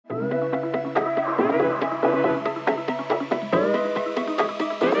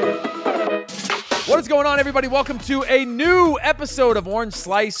going on, everybody? Welcome to a new episode of Orange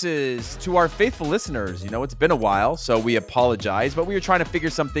Slices. To our faithful listeners, it's been a while, so we apologize, but we were trying to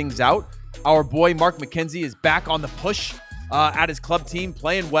figure some things out. Our boy Mark McKenzie is back on the push at his club team,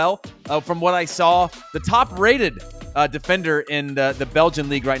 playing well. From what I saw, the top-rated defender in the Belgian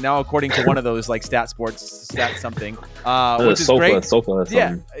league right now, according to one of those like stat something, which is great.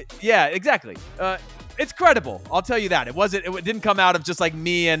 Yeah, exactly. It's credible. I'll tell you that. It didn't come out of just like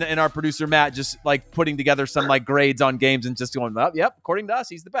me and our producer Matt just like putting together some like grades on games and just going, oh, yep, according to us,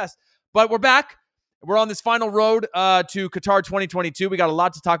 he's the best. But we're back. We're on this final road to Qatar 2022. We got a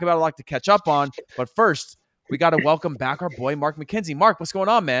lot to talk about, a lot to catch up on. But first, we got to welcome back our boy Mark McKenzie. Mark, what's going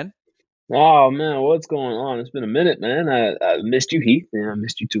on, man? Oh, man, what's going on? It's been a minute, man. I missed you, Heath. Yeah, I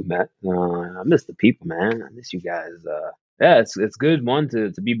missed you too, Matt. I missed the people, man. I miss you guys. It's good, one,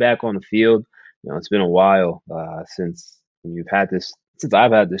 to be back on the field. It's been a while since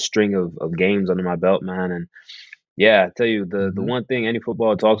I've had this string of games under my belt, man. And yeah, I tell you, the one thing any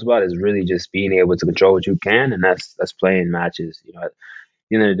footballer talks about is really just being able to control what you can, and that's playing matches. At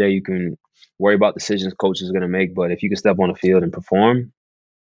the end of the day, you can worry about decisions coaches are going to make, but if you can step on the field and perform,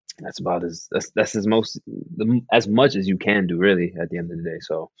 that's about as much as you can do, really, at the end of the day.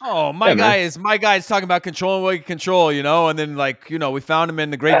 So, my guy is talking about controlling what you control, and then we found him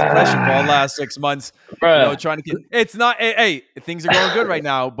in the Great Depression for the last 6 months, trying to get. It's not. Hey, things are going good right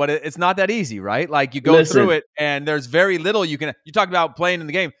now, but it's not that easy, right? Like you go through it, and there's very little you can. You talk about playing in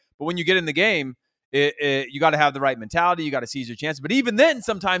the game, but when you get in the game, you got to have the right mentality. You got to seize your chance. But even then,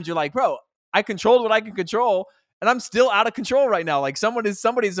 sometimes you're like, bro, I controlled what I can control. And I'm still out of control right now. Like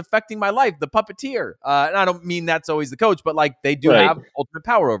somebody's affecting my life, the puppeteer. And I don't mean that's always the coach, but like they do have ultimate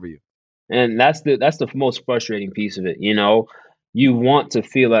power over you. And that's the most frustrating piece of it. You want to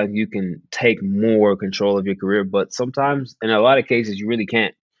feel like you can take more control of your career, but sometimes, in a lot of cases, you really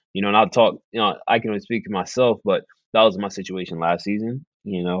can't. And I'll talk. I can only speak for myself, but that was my situation last season.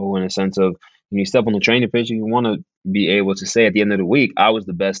 In a sense of when you step on the training pitch, you want to be able to say at the end of the week, I was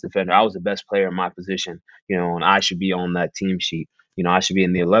the best defender, I was the best player in my position, and I should be on that team sheet. I should be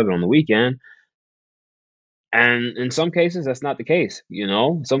in the 11 on the weekend. And in some cases, that's not the case.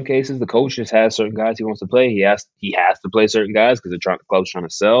 In some cases, the coach just has certain guys he wants to play. He has to play certain guys because the club's trying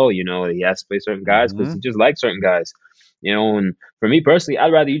to sell. He has to play certain guys because he just likes certain guys. And for me personally,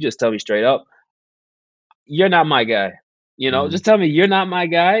 I'd rather you just tell me straight up, you're not my guy. Just tell me you're not my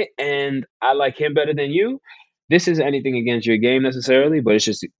guy, and I like him better than you. This isn't anything against your game necessarily, but it's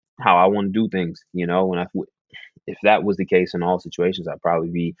just how I want to do things. If that was the case in all situations, I'd probably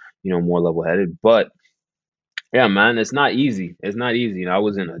be, more level-headed. But yeah, man, it's not easy. It's not easy. I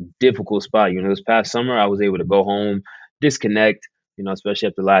was in a difficult spot. This past summer, I was able to go home, disconnect. Especially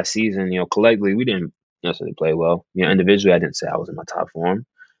after last season. Collectively, we didn't necessarily play well. Individually, I didn't say I was in my top form,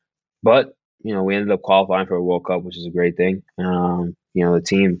 but we ended up qualifying for a World Cup, which is a great thing. The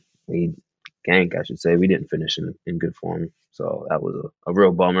team, Genk, I should say, we didn't finish in good form. So that was a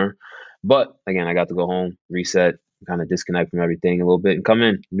real bummer. But again, I got to go home, reset, kind of disconnect from everything a little bit and come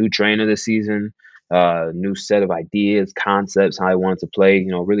in. New trainer this season, new set of ideas, concepts, how I wanted to play,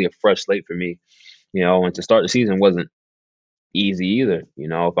 really a fresh slate for me. And to start the season wasn't easy either.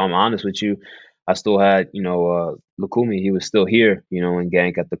 If I'm honest with you, I still had, Lukumi, he was still here, in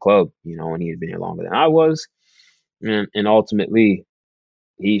Genk at the club, and he had been here longer than I was. And ultimately,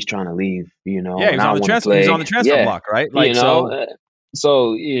 he's trying to leave, Yeah, he's on the transfer block, right?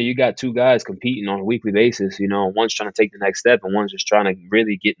 So you got two guys competing on a weekly basis, one's trying to take the next step and one's just trying to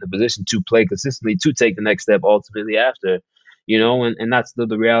really get in the position to play consistently to take the next step ultimately after, and that's the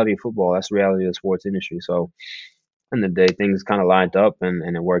reality of football. That's the reality of the sports industry. So in the day, things kind of lined up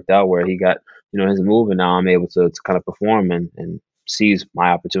and it worked out where he got, his move, and now I'm able to kind of perform and seize my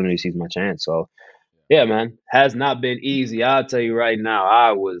opportunity, seize my chance. So yeah, man, has not been easy. I'll tell you right now,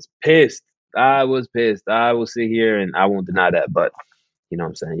 I was pissed. I will sit here and I won't deny that, but you know what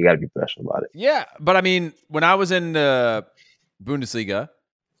I'm saying? You got to be professional about it. Yeah, but I mean, when I was in the Bundesliga,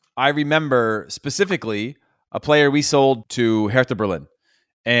 I remember specifically a player we sold to Hertha Berlin,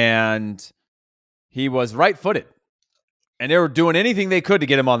 and he was right-footed. And they were doing anything they could to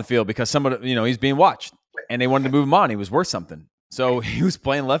get him on the field because somebody, he's being watched, and they wanted to move him on. He was worth something. So he was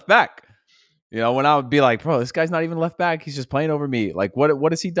playing left back. When I would be like, bro, this guy's not even left back. He's just playing over me. Like,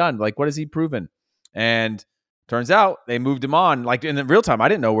 what has he done? Like, what has he proven? And turns out they moved him on. Like, in the real time, I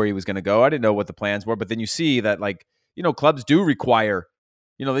didn't know where he was going to go. I didn't know what the plans were. But then you see that, like, clubs do require,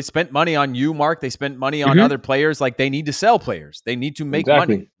 they spent money on you, Mark. They spent money on other players. Like, they need to sell players. They need to make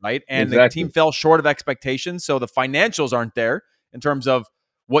money, right? And the team fell short of expectations. So the financials aren't there in terms of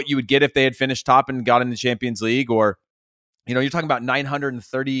what you would get if they had finished top and got in the Champions League. Or, you're talking about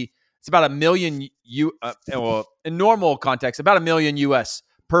 930 it's about $1 million well, in normal context, about $1 million US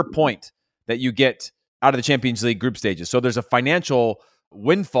per point that you get out of the Champions League group stages. So there's a financial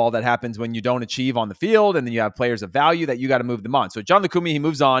windfall that happens when you don't achieve on the field, and then you have players of value that you got to move them on. So John Lukumi, he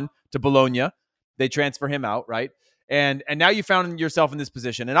moves on to Bologna. They transfer him out, right? And now you found yourself in this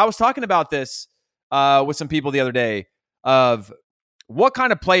position. And I was talking about this with some people the other day of what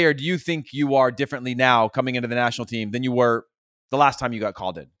kind of player do you think you are differently now coming into the national team than you were the last time you got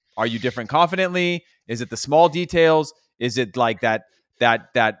called in? Are you different confidently? Is it the small details? Is it like that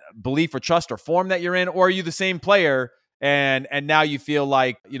belief or trust or form that you're in? Or are you the same player and now you feel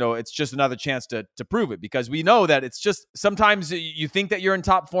like, it's just another chance to prove it? Because we know that it's just sometimes you think that you're in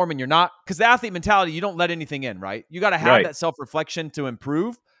top form and you're not. Because the athlete mentality, you don't let anything in, right? You got to have that self-reflection to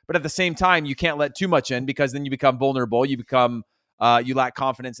improve. But at the same time, you can't let too much in because then you become vulnerable. You become you lack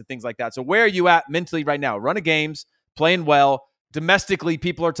confidence and things like that. So where are you at mentally right now? Run of games, playing well. Domestically,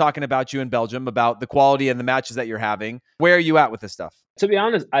 people are talking about you in Belgium, about the quality and the matches that you're having. Where are you at with this stuff? To be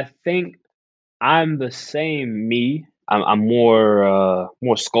honest, I think I'm the same me. I'm more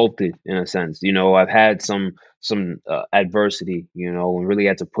sculpted in a sense. I've had some adversity, and really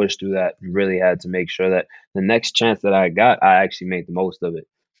had to push through that, and really had to make sure that the next chance that I got, I actually made the most of it.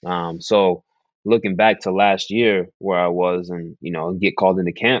 So looking back to last year where I was, and get called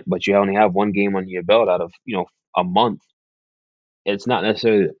into camp, but you only have one game under your belt out of a month. It's not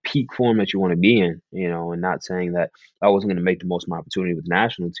necessarily the peak form that you want to be in, and not saying that I wasn't going to make the most of my opportunity with the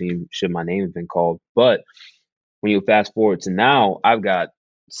national team should my name have been called. But when you fast forward to now, I've got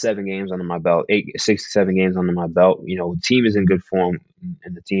 7 games under my belt, 6 to 7 games under my belt. The team is in good form,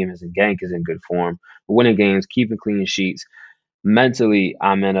 and the team is in Genk is in good form. We're winning games, keeping clean sheets. Mentally,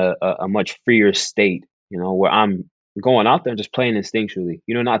 I'm in a much freer state, where I'm going out there and just playing instinctually,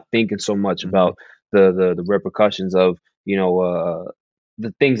 not thinking so much about the repercussions of,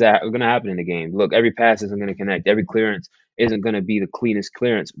 the things that are going to happen in the game. Look, every pass isn't going to connect. Every clearance isn't going to be the cleanest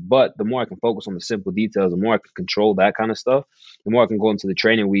clearance. But the more I can focus on the simple details, the more I can control that kind of stuff, the more I can go into the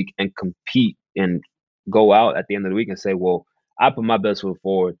training week and compete and go out at the end of the week and say, well, I put my best foot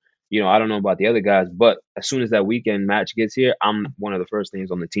forward. I don't know about the other guys, but as soon as that weekend match gets here, I'm one of the first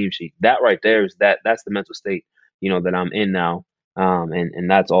things on the team sheet. That right there is that's the mental state, that I'm in now. And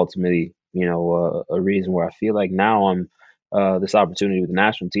that's ultimately, a reason where I feel like now I'm this opportunity with the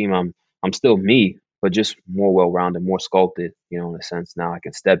national team. I'm still me, but just more well-rounded, more sculpted, in a sense. Now I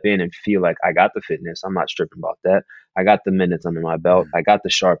can step in and feel like I got the fitness. I'm not stripping about that. I got the minutes under my belt. I got the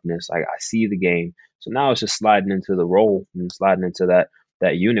sharpness. I see the game. So now it's just sliding into the role and sliding into that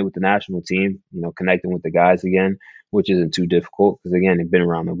unit with the national team, connecting with the guys again, which isn't too difficult because, again, they've been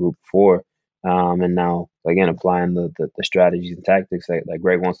around the group before. And now, again, applying the strategies and tactics that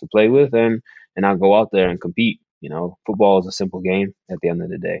Greg wants to play with, and I'll go out there and compete. Football is a simple game at the end of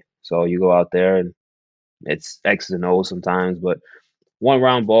the day. So you go out there and it's X's and O's sometimes, but one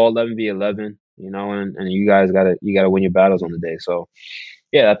round ball, 11v11, and you guys gotta win your battles on the day. So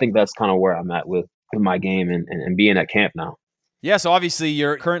yeah, I think that's kind of where I'm at with my game and being at camp now. Yeah, so obviously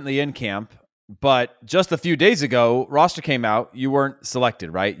you're currently in camp, but just a few days ago, roster came out. You weren't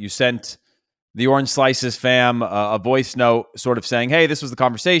selected, right? You sent the Orange Slices fam a voice note sort of saying, hey, this was the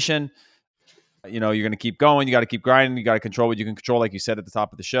conversation. You're going to keep going. You got to keep grinding. You got to control what you can control, like you said at the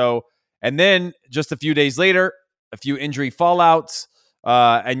top of the show. And then just a few days later, a few injury fallouts,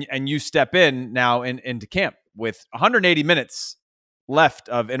 and you step in now into camp with 180 minutes left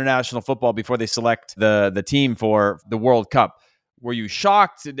of international football before they select the team for the World Cup. Were you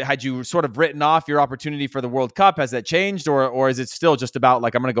shocked? Had you sort of written off your opportunity for the World Cup? Has that changed, or is it still just about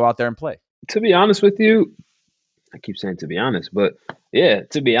like, I'm going to go out there and play? To be honest with you, I keep saying to be honest, but yeah,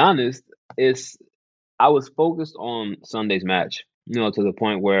 to be honest, I was focused on Sunday's match, to the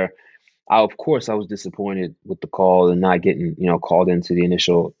point where of course I was disappointed with the call and not getting, called into the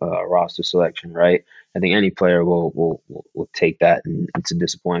initial roster selection, right? I think any player will take that, and it's a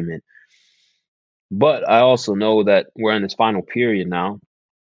disappointment. But I also know that we're in this final period now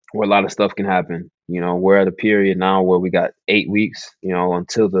where a lot of stuff can happen. We're at a period now where we got 8 weeks,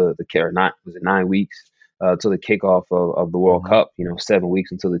 until the or not, was it 9 weeks till the kickoff of the World Cup, 7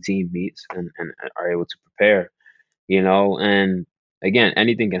 weeks until the team meets and are able to prepare, and again,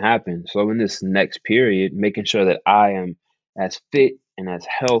 anything can happen. So in this next period, making sure that I am as fit and as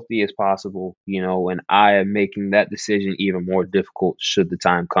healthy as possible, and I am making that decision even more difficult should the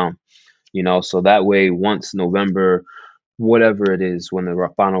time come, so that way, once November, whatever it is, when the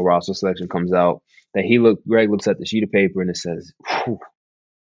final roster selection comes out, that Greg looks at the sheet of paper and it says,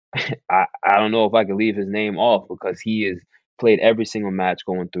 I don't know if I can leave his name off because he has played every single match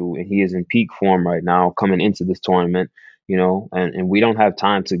going through and he is in peak form right now coming into this tournament, and we don't have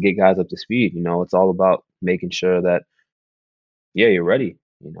time to get guys up to speed. It's all about making sure that, yeah, you're ready,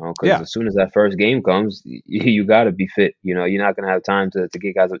 because Yeah. as soon as that first game comes, you got to be fit. You're not going to have time to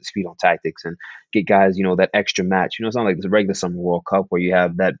get guys up to speed on tactics and get guys, that extra match. It's not like this regular Summer World Cup where you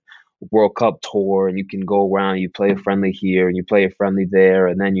have that World Cup tour and you can go around, you play a friendly here and you play a friendly there,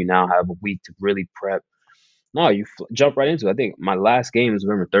 and then you now have a week to really prep. No, you jump right into it. I think my last game is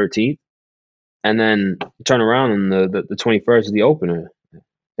November 13th, and then turn around and the 21st is the opener.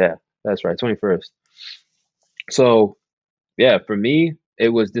 Yeah, that's right, 21st. So, yeah, for me, it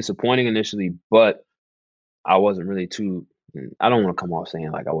was disappointing initially, but I wasn't really too. I don't want to come off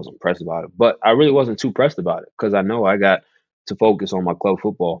saying like I wasn't pressed about it, but I really wasn't too pressed about it because I know I got to focus on my club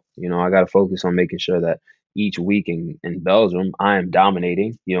football. I got to focus on making sure that each week in Belgium, I am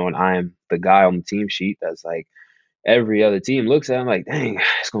dominating, and I am the guy on the team sheet that's like every other team looks at. I'm like, dang,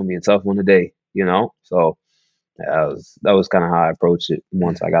 it's going to be a tough one today. So yeah, that was kind of how I approached it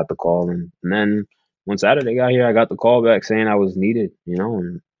once I got the call, and then when Saturday got here, I got the call back saying I was needed,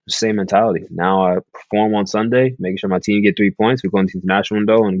 and same mentality. Now I perform on Sunday, making sure my team get 3 points. We're going to the international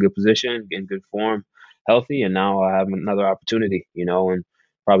window in good position, in good form, healthy, and now I have another opportunity, and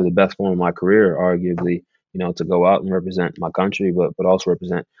probably the best form of my career, arguably, to go out and represent my country, but also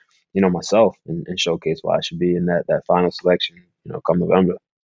represent, myself and showcase why I should be in that final selection, come November.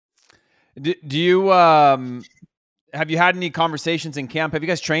 Do you have you had any conversations in camp? Have you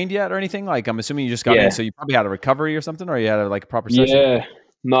guys trained yet or anything? Like, I'm assuming you just got in, Yeah. so you probably had a recovery or something, or you had a proper session. Yeah.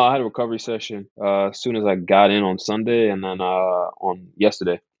 No, I had a recovery session as soon as I got in on Sunday, and then on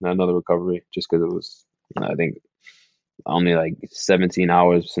yesterday, another recovery just because it was, I think, only like 17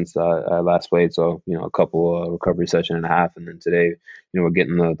 hours since I last played. So, a couple recovery session and a half. And then today, we're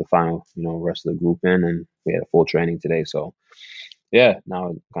getting the final, rest of the group in, and we had a full training today. So, yeah,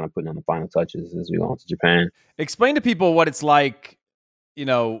 now kind of putting on the final touches as we go on to Japan. Explain to people what it's like.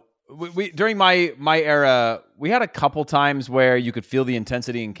 We during my era, we had a couple times where you could feel the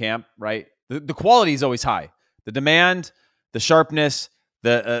intensity in camp, right? The quality is always high. The demand, the sharpness,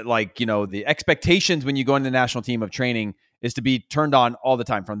 the expectations when you go into the national team of training is to be turned on all the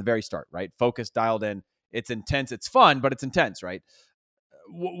time from the very start, right? Focused, dialed in. It's intense. It's fun, but it's intense, right?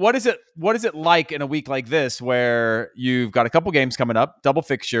 What is it like in a week like this where you've got a couple games coming up, double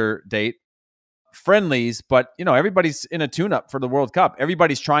fixture date, friendlies, but everybody's in a tune-up for the World Cup.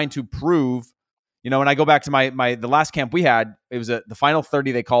 Everybody's trying to prove, when I go back to the last camp we had, it was the final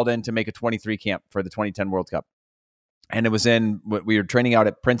 30 they called in to make a 23 camp for the 2010 World Cup. And it was we were training out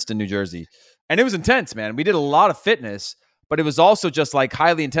at Princeton, New Jersey. And it was intense, man. We did a lot of fitness, but it was also just like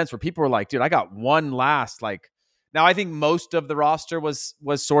highly intense where people were like, dude, I got one last, now I think most of the roster was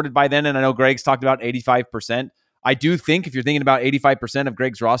sorted by then. And I know Greg's talked about 85%. I do think if you're thinking about 85% of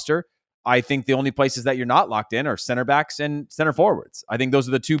Greg's roster, I think the only places that you're not locked in are center backs and center forwards. I think those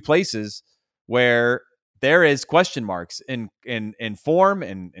are the two places where there is question marks in form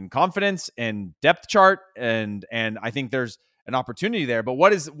and in confidence and depth chart. And I think there's an opportunity there. But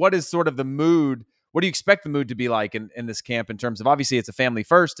what is sort of the mood? What do you expect the mood to be like in this camp in terms of, obviously it's a family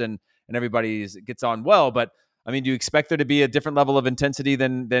first and everybody gets on well, but I mean, do you expect there to be a different level of intensity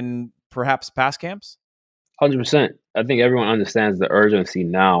than perhaps past camps? 100%. I think everyone understands the urgency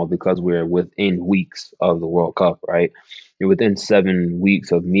now because we're within weeks of the World Cup, right? You're within 7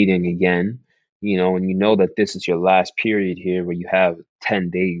 weeks of meeting again, and you know that this is your last period here where you have 10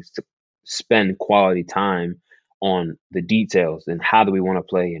 days to spend quality time on the details and how do we want to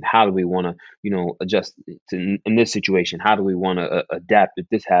play and how do we want to, adjust in this situation? How do we want to adapt if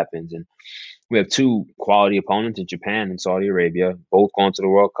this happens? And we have two quality opponents in Japan and Saudi Arabia, both going to the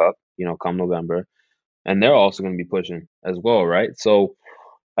World Cup, come November, and they're also going to be pushing as well, right? So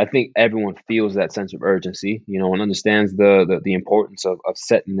I think everyone feels that sense of urgency, and understands the importance of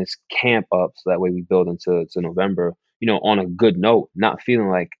setting this camp up so that way we build into November, on a good note, not feeling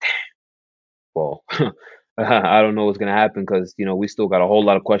like, well, I don't know what's going to happen because, we still got a whole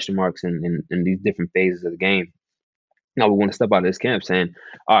lot of question marks in these different phases of the game. Now we want to step out of this camp saying,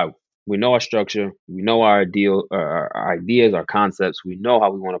 all right, we know our structure, we know our our ideas, our concepts, we know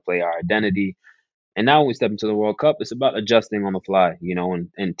how we want to play, our identity. And now when we step into the World Cup, it's about adjusting on the fly,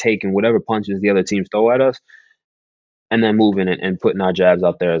 and taking whatever punches the other teams throw at us and then moving and putting our jabs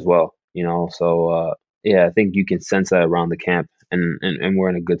out there as well. So, yeah, I think you can sense that around the camp and we're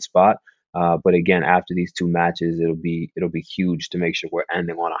in a good spot. But again, after these two matches, it'll be huge to make sure we're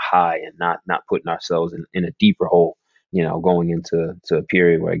ending on a high and not putting ourselves in a deeper hole, going into a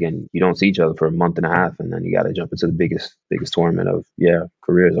period where, again, you don't see each other for a month and a half, and then you got to jump into the biggest tournament of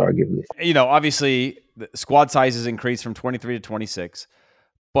careers, arguably. Obviously, the squad sizes increased from 23 to 26,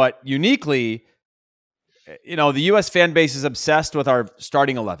 but uniquely, the U.S. fan base is obsessed with our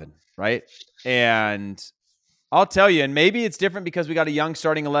starting 11, right? And I'll tell you, and maybe it's different because we got a young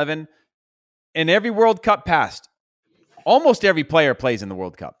starting 11. In every World Cup past, almost every player plays in the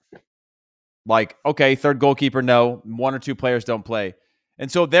World Cup. Like, okay, third goalkeeper, no. One or two players don't play.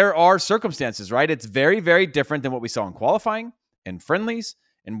 And so there are circumstances, right? It's very, very different than what we saw in qualifying and friendlies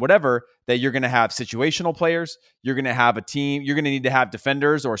and whatever, that you're going to have situational players. You're going to have a team. You're going to need to have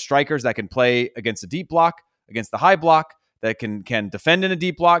defenders or strikers that can play against a deep block, against the high block, that can defend in a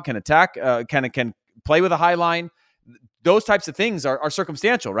deep block, can attack, can play with a high line. Those types of things are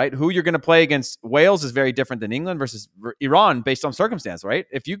circumstantial, right? Who you're going to play against Wales is very different than England versus Iran based on circumstance, right?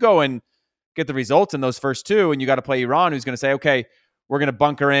 If you go and get the results in those first two and you got to play Iran, who's going to say, okay, we're going to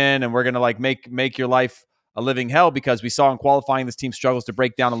bunker in and we're going to like make your life a living hell because we saw in qualifying this team struggles to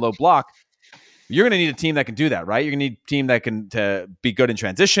break down a low block. You're going to need a team that can do that, right? You're going to need a team that can to be good in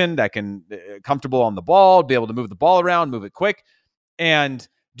transition, that can comfortable on the ball, be able to move the ball around, move it quick. And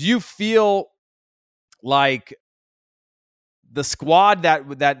do you feel like the squad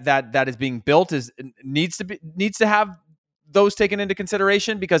that is being built needs to have those taken into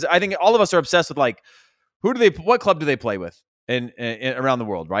consideration? Because I think all of us are obsessed with like, what club do they play with in around the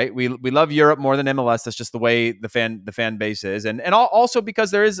world, right? We love Europe more than MLS. That's just the way the fan base is, and also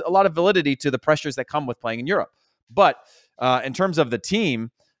because there is a lot of validity to the pressures that come with playing in Europe. But in terms of the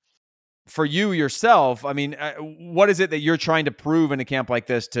team, for you yourself, I mean, what is it that you're trying to prove in a camp like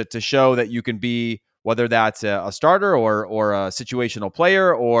this to show that you can be, whether that's a starter or a situational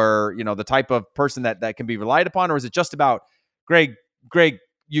player, or the type of person that can be relied upon, or is it just about Greg,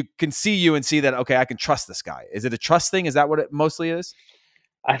 you can see that, okay, I can trust this guy? Is it a trust thing? Is that what it mostly is?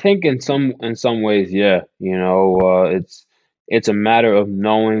 I think in some ways, yeah. It's a matter of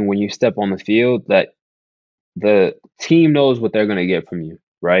knowing when you step on the field that the team knows what they're going to get from you,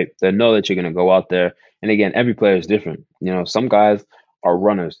 right? They know that you're going to go out there. And again, every player is different. Some guys are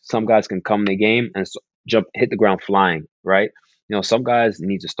runners. Some guys can come in the game and hit the ground flying, right? Some guys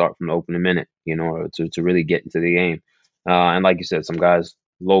need to start from the opening minute, to really get into the game. And like you said, some guys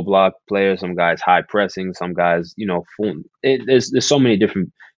low block players, some guys high pressing, some guys, there's so many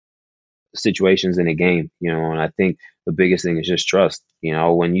different situations in a game, and I think the biggest thing is just trust.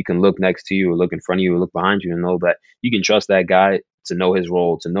 When you can look next to you or look in front of you or look behind you and know that you can trust that guy to know his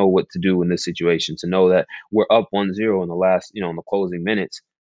role, to know what to do in this situation, to know that we're up 1-0 in the last, in the closing minutes.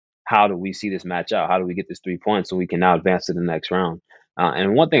 How do we see this match out? How do we get this 3 points so we can now advance to the next round?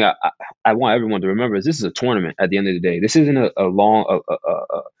 And one thing I want everyone to remember is this is a tournament at the end of the day. This isn't a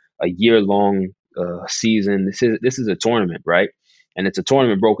year long season. This is a tournament, right? And it's a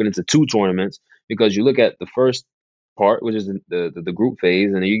tournament broken into two tournaments, because you look at the first part, which is the group phase,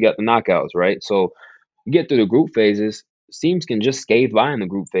 and then you got the knockouts, right? So you get through the group phases, teams can just skate by in the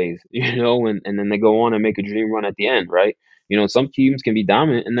group phase, and then they go on and make a dream run at the end, right? Some teams can be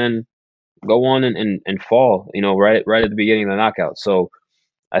dominant and then go on and fall, right at the beginning of the knockout. So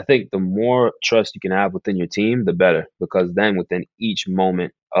I think the more trust you can have within your team, the better, because then within each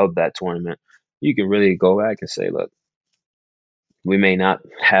moment of that tournament, you can really go back and say, look, we may not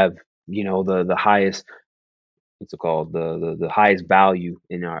have, the highest, what's it called, the highest value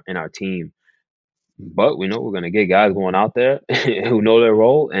in our team, but we know we're going to get guys going out there who know their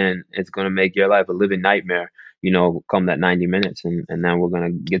role, and it's going to make your life a living nightmare, come that 90 minutes. And then we're going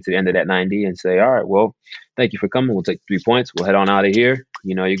to get to the end of that 90 and say, all right, well, thank you for coming. We'll take 3 points. We'll head on out of here.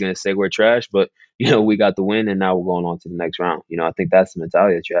 You're going to say we're trash, but, we got the win, and now we're going on to the next round. I think that's the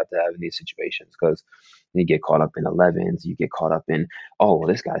mentality that you have to have in these situations, because you get caught up in 11s. You get caught up in, oh, well,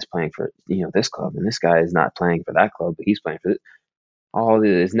 this guy's playing for, this club, and this guy is not playing for that club, but he's playing for this. All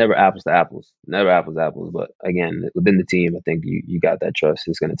it's never apples to apples, never apples to apples. But again, within the team, I think you got that trust.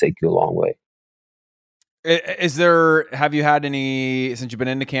 It's going to take you a long way. Have you had any, since you've been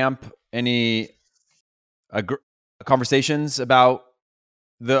into camp, any conversations about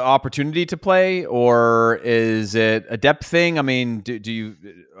the opportunity to play, or is it a depth thing? I mean,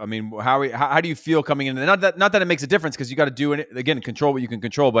 how do you feel coming in? Not that it makes a difference, because you got to do it again, control what you can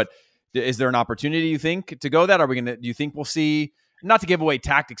control. But is there an opportunity, you think, to go that? Do you think we'll see, not to give away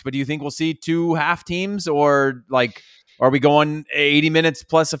tactics, but do you think we'll see two half teams, or like, are we going 80 minutes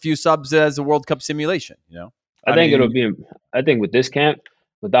plus a few subs as a World Cup simulation? I think with this camp,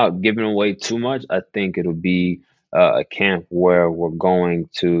 without giving away too much, I think it'll be a camp where we're going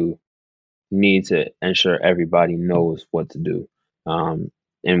to need to ensure everybody knows what to do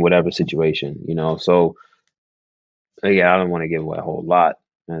in whatever situation, So, yeah, I don't want to give away a whole lot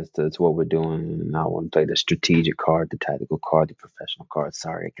as to what we're doing, and I want to play the strategic card, the tactical card, the professional card.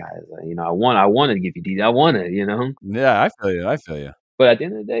 Sorry, guys. I want to give you these. I want to, Yeah, I feel you. But at the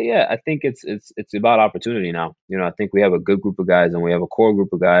end of the day, yeah, I think it's about opportunity now. I think we have a good group of guys and we have a core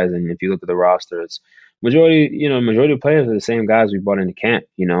group of guys. And if you look at the roster, it's majority of players are the same guys we brought into camp.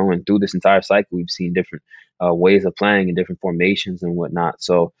 And through this entire cycle, we've seen different ways of playing and different formations and whatnot.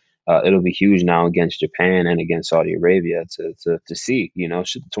 So it'll be huge now against Japan and against Saudi Arabia to see,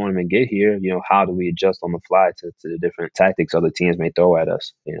 should the tournament get here, how do we adjust on the fly to the different tactics other teams may throw at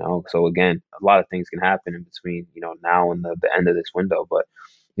us, So again, a lot of things can happen in between, now and the end of this window. But,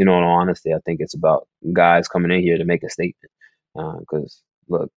 in all honesty, I think it's about guys coming in here to make a statement. Because,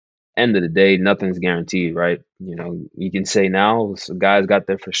 look, end of the day, nothing's guaranteed, right? You can say now, so guys got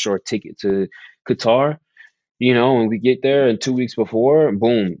their for sure ticket to Qatar. When we get there and 2 weeks before,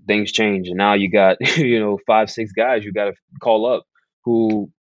 boom, things change. And now you got, 5, 6 guys you got to call up who,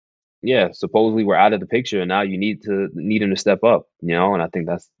 yeah, supposedly were out of the picture. And now you need them to step up, and I think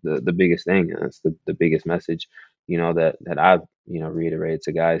that's the biggest thing. And that's the biggest message, that I've, reiterated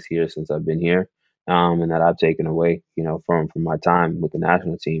to guys here since I've been here. And that I've taken away, from my time with the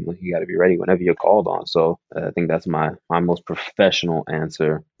national team. Like, you got to be ready whenever you're called on. So I think that's my most professional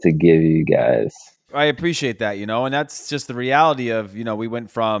answer to give you guys. I appreciate that, and that's just the reality of, we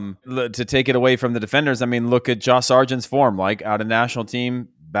went from, to take it away from the defenders. I mean, look at Josh Sargent's form, like out of national team,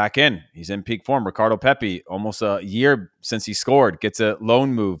 back in. He's in peak form. Ricardo Pepi, almost a year since he scored, gets a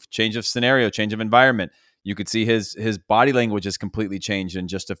loan move, change of scenario, change of environment. You could see his body language has completely changed in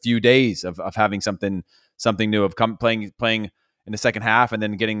just a few days of having something new, of playing in the second half and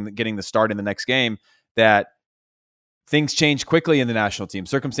then getting the start in the next game. That things change quickly in the national team.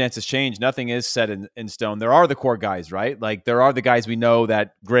 Circumstances change. Nothing is set in stone. There are the core guys, right? Like, there are the guys we know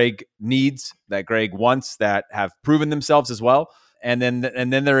that Greg needs, that Greg wants, that have proven themselves as well. And then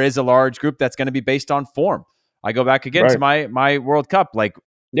there is a large group that's going to be based on form. I go back again to my World Cup. Like,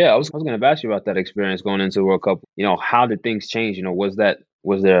 yeah, I was going to ask you about that experience going into the World Cup. How did things change? Was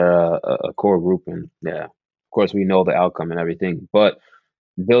there a core group? And yeah, of course we know the outcome and everything, but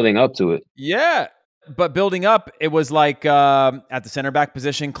building up to it. Yeah. But building up, it was like at the center back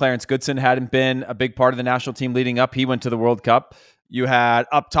position, Clarence Goodson hadn't been a big part of the national team leading up. He went to the World Cup. You had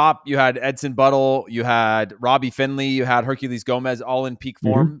up top, you had Edson Buttle, you had Robbie Finley, you had Herculez Gomez, all in peak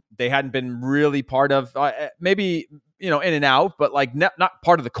form. Mm-hmm. They hadn't been really part of, maybe, in and out, but like not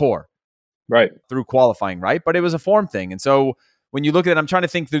part of the core. Right. Through qualifying, right? But it was a form thing. And so when you look at it, I'm trying to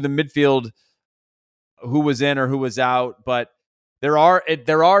think through the midfield, who was in or who was out, but there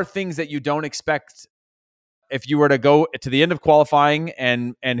are things that you don't expect if you were to go to the end of qualifying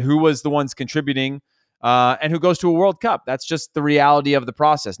and who was the ones contributing and who goes to a World Cup. That's just the reality of the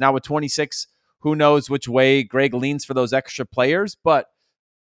process. Now with 26, who knows which way Greg leans for those extra players, but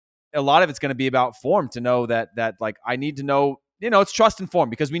a lot of it's going to be about form, to know that like, I need to know, it's trust and form,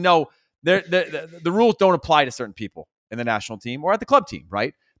 because we know the rules don't apply to certain people in the national team or at the club team,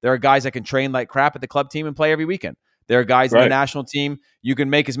 right? There are guys that can train like crap at the club team and play every weekend. There are guys in the national team, you can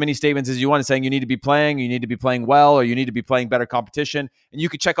make as many statements as you want, saying you need to be playing well, or you need to be playing better competition. And you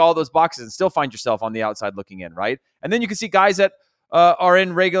could check all those boxes and still find yourself on the outside looking in, right? And then you can see guys that are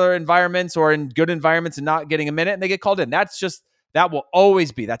in regular environments or in good environments and not getting a minute, and they get called in. That will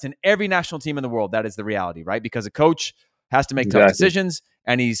always be. That's in every national team in the world. That is the reality, right? Because a coach has to make tough decisions,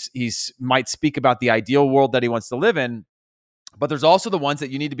 and he's might speak about the ideal world that he wants to live in. But there's also the ones that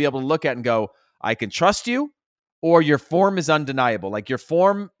you need to be able to look at and go, I can trust you, or your form is undeniable. Like, your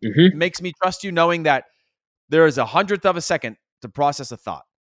form makes me trust you, knowing that there is 100th of a second to process a thought.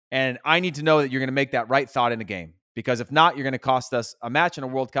 And I need to know that you're going to make that right thought in a game, because if not, you're going to cost us a match in a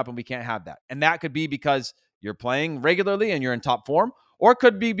World Cup, and we can't have that. And that could be because you're playing regularly and you're in top form, or it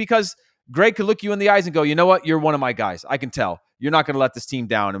could be because Greg could look you in the eyes and go, you know what? You're one of my guys. I can tell. You're not going to let this team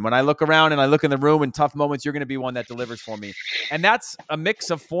down. And when I look around and I look in the room in tough moments, you're going to be one that delivers for me. And that's a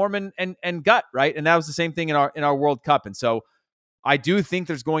mix of form and gut, right? And that was the same thing in our World Cup. And so I do think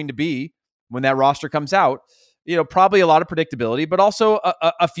there's going to be, when that roster comes out, probably a lot of predictability, but also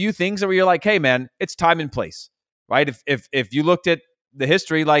a few things where you're like, hey, man, it's time and place, right? If you looked at the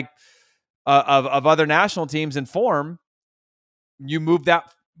history, like of other national teams in form, you move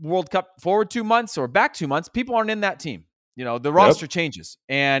that World Cup forward 2 months or back 2 months, people aren't in that team. The roster changes,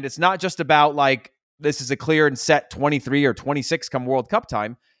 and it's not just about like, this is a clear and set 23 or 26 come World Cup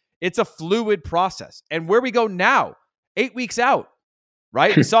time. It's a fluid process. And where we go now, 8 weeks out,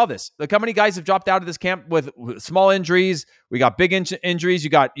 right? We saw this. Look how many guys have dropped out of this camp with small injuries. We got big injuries.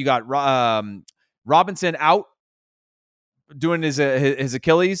 You got Robinson out doing his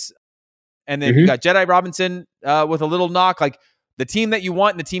Achilles. And then you got Jedi Robinson with a little knock. Like, the team that you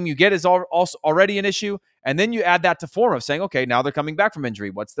want and the team you get is also already an issue. And then you add that to form of saying, okay, now they're coming back from injury.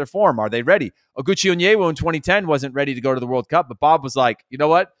 What's their form? Are they ready? Oguchi Onyewu in 2010 wasn't ready to go to the World Cup, but Bob was like, you know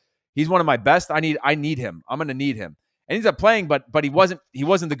what? He's one of my best. I need him. I'm going to need him. And he's up playing, but he wasn't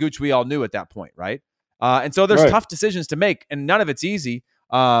the Gooch we all knew at that point, right? And so there's tough decisions to make, and none of it's easy.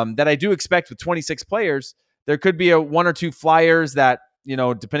 That I do expect with 26 players, there could be one or two flyers that,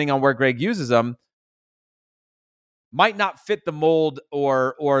 depending on where Greg uses them, might not fit the mold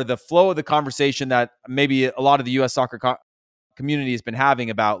or the flow of the conversation that maybe a lot of the U.S. soccer community has been having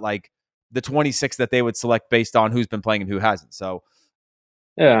about like the 26 that they would select based on who's been playing and who hasn't. So,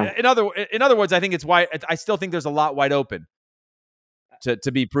 yeah. In other words, I think it's why I still think there's a lot wide open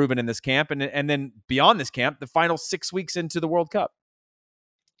to be proven in this camp, and then beyond this camp, the final 6 weeks into the World Cup.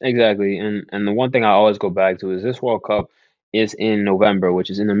 Exactly. And the one thing I always go back to is this World Cup is in November, which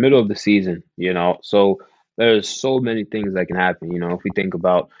is in the middle of the season, So there's so many things that can happen, if we think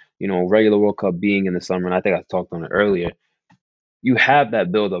about, regular World Cup being in the summer, and I think I talked on it earlier, you have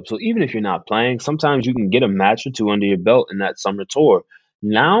that buildup. So even if you're not playing, sometimes you can get a match or two under your belt in that summer tour.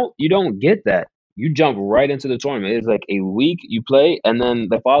 Now you don't get that. You jump right into the tournament. It's like a week you play, and then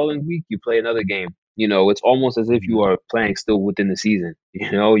the following week you play another game. It's almost as if you are playing still within the season.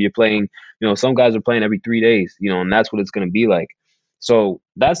 You're playing, some guys are playing every 3 days, and that's what it's going to be like. So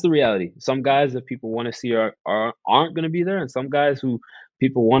that's the reality. Some guys that people want to see aren't going to be there, and some guys who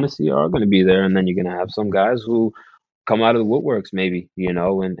people want to see are going to be there. And then you're going to have some guys who come out of the woodworks maybe,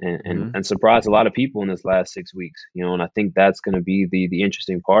 and surprise a lot of people in this last 6 weeks, and I think that's going to be the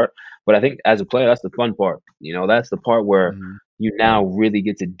interesting part. But I think as a player, that's the fun part. That's the part where you now really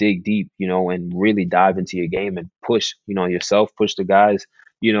get to dig deep, and really dive into your game and push, yourself, push the guys,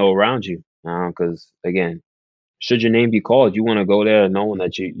 around you. Because again, should your name be called, you want to go there knowing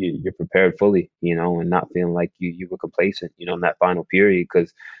that you're prepared fully, and not feeling like you were complacent, in that final period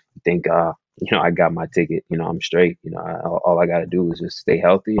because you think, I got my ticket, I'm straight, all I got to do is just stay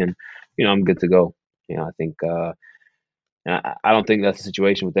healthy and, I'm good to go. I think, I don't think that's the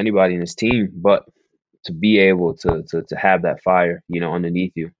situation with anybody in this team, but to be able to have that fire,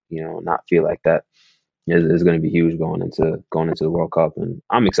 underneath you, not feel like that is going to be huge going into the World Cup. And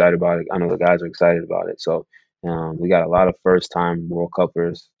I'm excited about it. I know the guys are excited about it. So, we got a lot of first-time World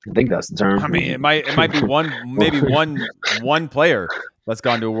Cuppers. I think that's the term. I mean, it might be one player that's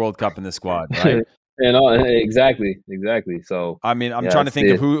gone to a World Cup in this squad, right? Exactly. So I mean, I'm trying to think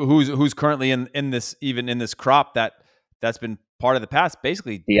of who's currently in this crop that's been part of the past.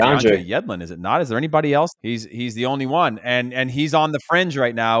 Basically, DeAndre Yedlin, is it not? Is there anybody else? He's the only one, and he's on the fringe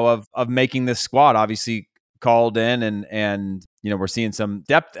right now of making this squad. Obviously called in, and we're seeing some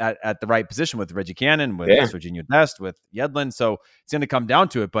depth at the right position with Reggie Cannon, with Serginho Dest, with Yedlin. So it's going to come down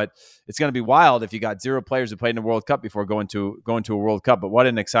to it, but it's going to be wild if you got 0 players who played in a World Cup before going to a World Cup. But what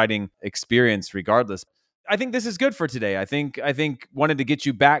an exciting experience regardless. I think this is good for today. I think wanted to get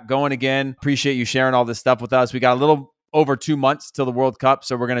you back going again. Appreciate you sharing all this stuff with us. We got a little over 2 months till the World Cup,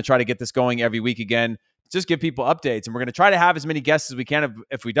 so we're going to try to get this going every week again. Just give people updates, and we're going to try to have as many guests as we can.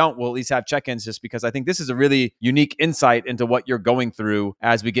 If we don't, we'll at least have check-ins, just because I think this is a really unique insight into what you're going through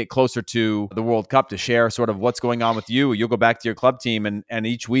as we get closer to the World Cup, to share sort of what's going on with you. You'll go back to your club team and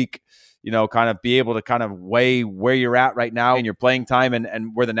each week, kind of be able to kind of weigh where you're at right now in your playing time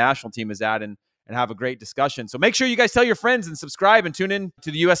and where the national team is at, and have a great discussion. So make sure you guys tell your friends and subscribe and tune in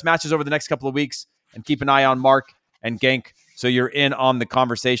to the U.S. matches over the next couple of weeks, and keep an eye on Mark and Genk so you're in on the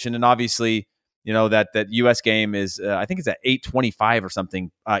conversation. And obviously, that U.S. game is, I think it's at 8:25 or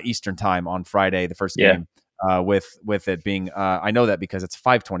something Eastern time on Friday, the first game, with it being, I know that because it's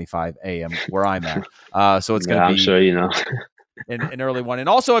 5:25 a.m. where I'm at. So it's going to be, I'm sure an early one. And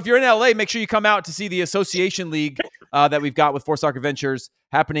also, if you're in LA, make sure you come out to see the Association League that we've got with 4Soccer Ventures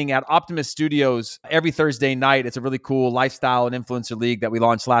happening at Optimus Studios every Thursday night. It's a really cool lifestyle and influencer league that we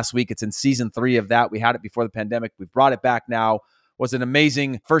launched last week. It's in season 3 of that. We had it before the pandemic. We've brought it back now. Was an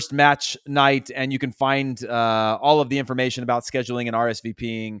amazing first match night, and you can find all of the information about scheduling and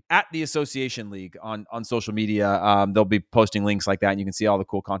RSVPing at the Association League on social media. They'll be posting links like that, and you can see all the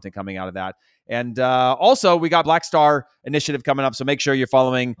cool content coming out of that. And also, we got Black Star Initiative coming up, so make sure you're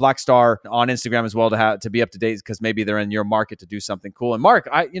following Black Star on Instagram as well to be up to date, because maybe they're in your market to do something cool. And Mark,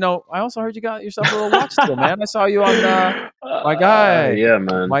 I also heard you got yourself a little watch deal, man. I saw you on my guy. Yeah,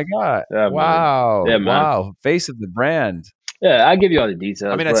 man. My guy. Yeah, wow. Man. Yeah, man. Wow. Face of the brand. Yeah, I'll give you all the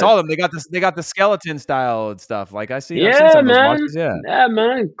details. I mean, I saw them. They got the skeleton style and stuff. Like I see. Yeah, I've seen some man. of those watches, yeah,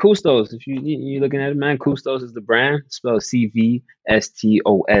 man. Custos. If you're looking at it, man, Custos is the brand. Spelled CVSTOS.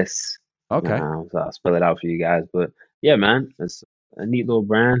 Okay. So I'll spell it out for you guys. But yeah, man, a neat little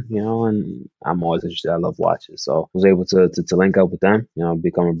brand, and I'm always interested. I love watches, so I was able to link up with them,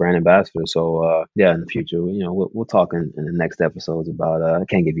 become a brand ambassador. So yeah, in the future, we'll talk in the next episodes about. I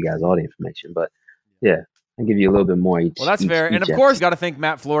can't give you guys all the information, but yeah, I'll give you a little bit more each. Well, that's fair. And of course, got to thank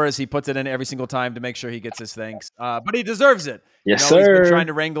Matt Flores. He puts it in every single time to make sure he gets his thanks. But he deserves it. Yes, He's sir. been trying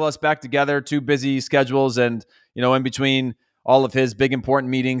to wrangle us back together, 2 busy schedules, and in between all of his big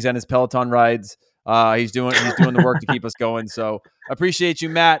important meetings and his Peloton rides, he's doing the work to keep us going. So appreciate you,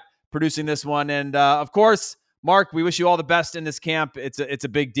 Matt, producing this one. And of course, Mark, we wish you all the best in this camp. It's a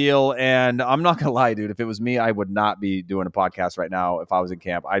big deal, and I'm not gonna lie, dude. If it was me, I would not be doing a podcast right now. If I was in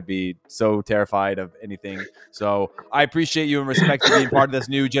camp, I'd be so terrified of anything. So I appreciate you and respect you being part of this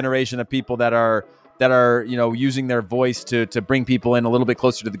new generation of people that are using their voice to bring people in a little bit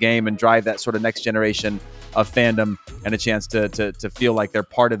closer to the game and drive that sort of next generation of fandom and a chance to feel like they're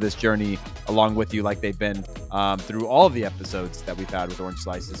part of this journey along with you, like they've been through all of the episodes that we've had with Orange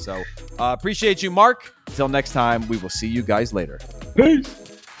Slices. So appreciate you, Mark. Until next time, we will see you guys later. Peace.